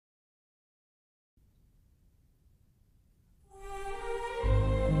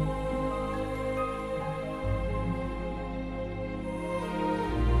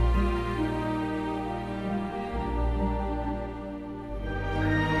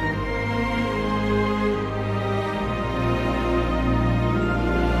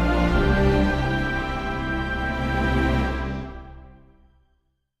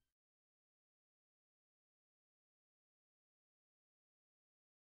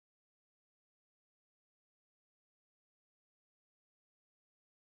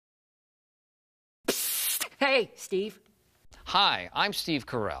Hey, Steve. Hi, I'm Steve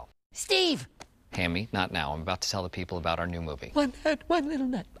Carell. Steve! Hammy, not now. I'm about to tell the people about our new movie. One head, one little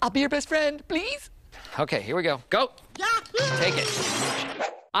nut. I'll be your best friend, please. Okay, here we go. Go! Take it.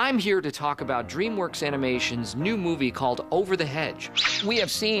 I'm here to talk about DreamWorks Animation's new movie called Over the Hedge. We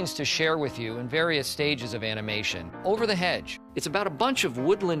have scenes to share with you in various stages of animation. Over the Hedge. It's about a bunch of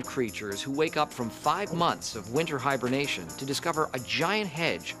woodland creatures who wake up from 5 months of winter hibernation to discover a giant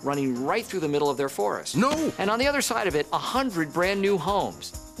hedge running right through the middle of their forest. No! And on the other side of it, 100 brand new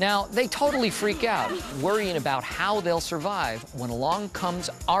homes. Now, they totally freak out, worrying about how they'll survive when along comes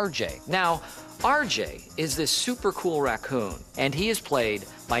RJ. Now, RJ is this super cool raccoon, and he is played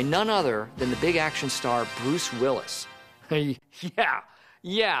by none other than the big action star Bruce Willis.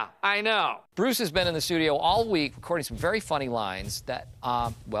 Yeah, I know. Bruce has been in the studio all week recording some very funny lines that,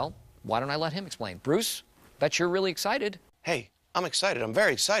 well, why don't I let him explain? Bruce, bet you're really excited. Hey, I'm excited. I'm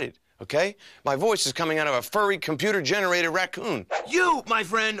very excited, okay? My voice is coming out of a furry, computer-generated raccoon. You, my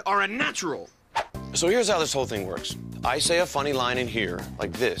friend, are a natural. So here's how this whole thing works. I say a funny line in here,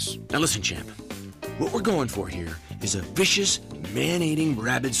 like this. Now listen, champ. What we're going for here is a vicious, man-eating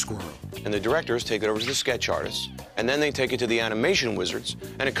rabid squirrel. And the directors take it over to the sketch artists, and then they take it to the animation wizards,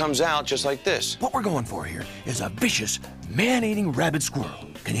 and it comes out just like this. What we're going for here is a vicious, man-eating rabid squirrel.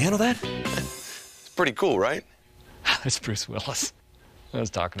 Can you handle that? It's pretty cool, right? It's Bruce Willis. I was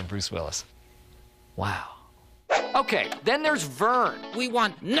talking to Bruce Willis. Wow. Okay, then there's Vern. We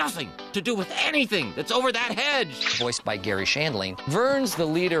want nothing to do with anything that's over that hedge. Voiced by Gary Shandling. Vern's the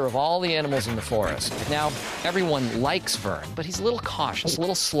leader of all the animals in the forest. Now, everyone likes Vern, but he's a little cautious, a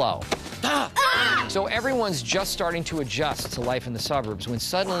little slow. So everyone's just starting to adjust to life in the suburbs when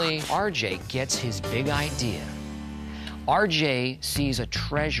suddenly RJ gets his big idea. RJ sees a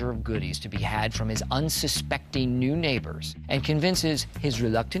treasure of goodies to be had from his unsuspecting new neighbors and convinces his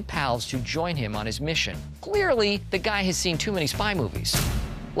reluctant pals to join him on his mission. Clearly, the guy has seen too many spy movies.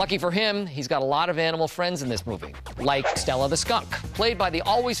 Lucky for him, he's got a lot of animal friends in this movie, like Stella the skunk, played by the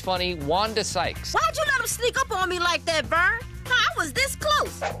always funny Wanda Sykes. Why'd you let him sneak up on me like that, Vern? I was this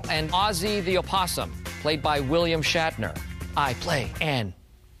close. And Ozzy the opossum, played by William Shatner. I play an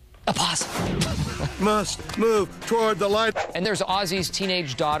opossum. Must move toward the light. And there's Ozzy's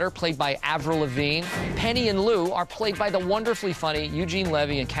teenage daughter, played by Avril Lavigne. Penny and Lou are played by the wonderfully funny Eugene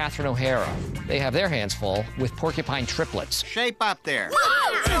Levy and Catherine O'Hara. They have their hands full with porcupine triplets. Shape up there.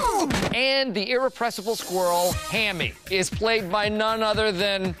 And the irrepressible squirrel, Hammy, is played by none other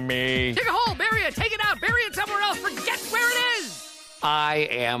than me. Dig a hole, bury it, take it out, bury it somewhere else, forget where it is! I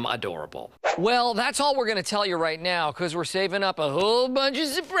am adorable. Well, that's all we're going to tell you right now, because we're saving up a whole bunch of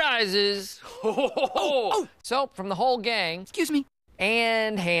surprises. So, from the whole gang... Excuse me.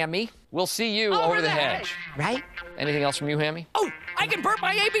 And Hammy, we'll see you over the hedge. Right? Anything else from you, Hammy? Oh, I can burp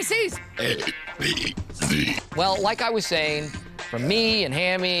my ABCs! Well, like I was saying, from me and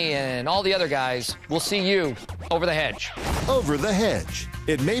Hammy and all the other guys, we'll see you over the hedge. Over the hedge.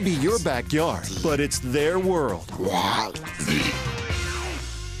 It may be your backyard, but it's their world.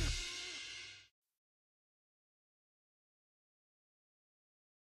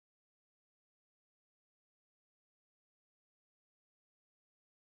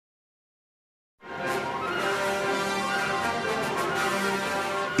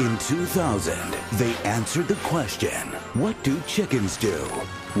 In 2000, they answered the question, what do chickens do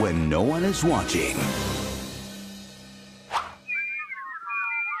when no one is watching?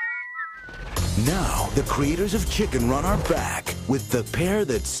 Now, the creators of Chicken Run are back with the pair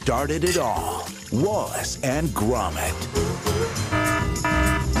that started it all, Wallace and Gromit.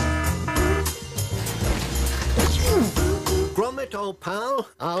 Gromit, old pal,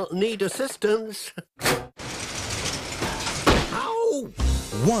 I'll need assistance. Ow!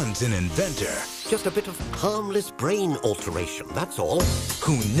 One's an inventor. Just a bit of harmless brain alteration, that's all.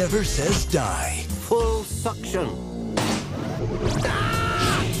 Who never says die. Full suction.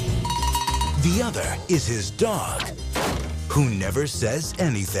 The other is his dog, who never says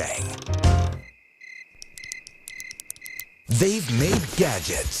anything. They've made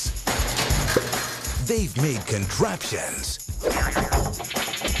gadgets. They've made contraptions.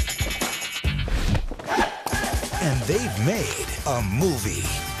 And they've made a movie.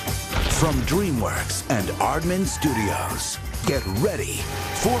 From DreamWorks and Aardman Studios, get ready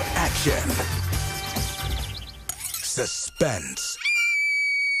for action, suspense,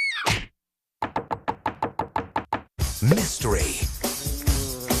 mystery,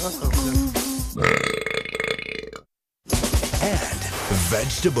 and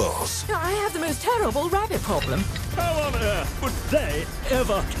vegetables. I have the most terrible rabbit problem. How on earth would they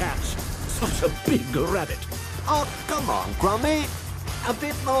ever catch such a big rabbit? Oh, come on, Gromit. A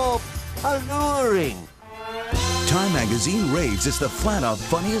bit more alluring. Time magazine raves it's the flat-out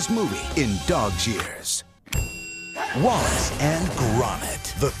funniest movie in dog's years. Wallace and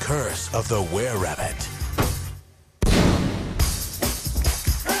Gromit, The Curse of the Were-Rabbit.